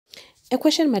A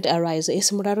question might arise,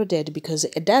 is Muraro dead because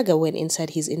a dagger went inside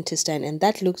his intestine, and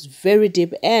that looks very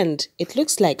deep, and it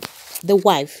looks like the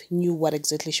wife knew what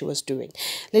exactly she was doing.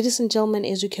 Ladies and gentlemen,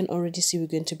 as you can already see, we're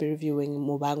going to be reviewing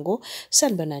Muvhango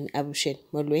Sanbanan Abushen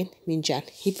Molwen Minjan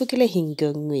Hipukile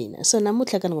Hingangwin. So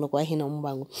Namutlakan Hina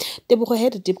Muvhango. Debuko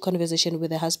had a deep conversation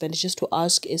with her husband just to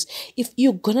ask is, if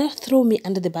you're gonna throw me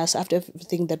under the bus after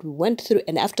everything that we went through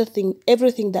and after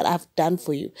everything that I've done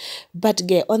for you. But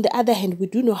on the other hand, we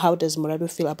do know how does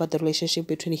Muraro feel about the relationship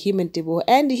between him and Tebo,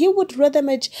 and he would rather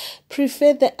much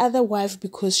prefer the other wife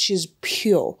because she's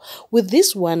pure. With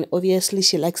this one, obviously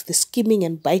she likes the scheming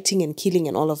and biting and killing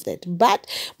and all of that. But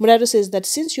Muraro says that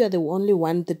since you are the only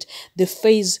one that the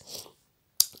face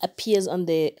appears on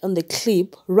the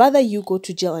clip, rather you go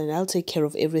to jail and I'll take care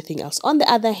of everything else. On the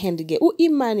other hand,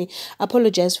 Imani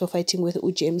apologized for fighting with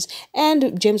James,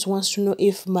 and James wants to know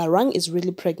if Marang is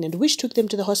really pregnant, which took them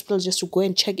to the hospital just to go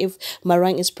and check if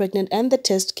Marang is pregnant, and the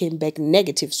test came back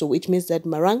negative, so which means that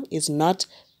Marang is not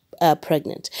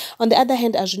pregnant. On the other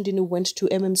hand, Arjundini went to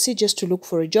MMC just to look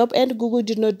for a job, and Gugu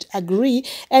did not agree,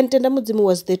 and Tendamudzimu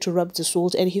was there to rub the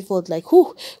salt, and he felt like,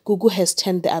 Gugu has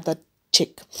turned the other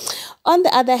chick. On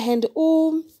the other hand,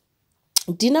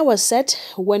 dinner was set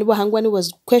when Bohangwani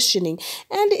was questioning,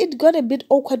 and it got a bit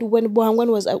awkward when Bohangwani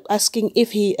was asking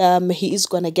if he is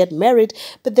gonna get married,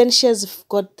 but then she has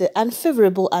got the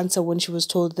unfavorable answer when she was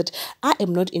told that I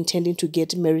am not intending to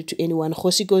get married to anyone.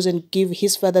 Hosi goes and give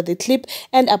his father the clip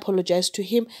and apologize to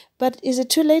him, but is it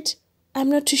too late? I'm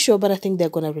not too sure, but I think they're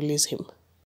gonna release him.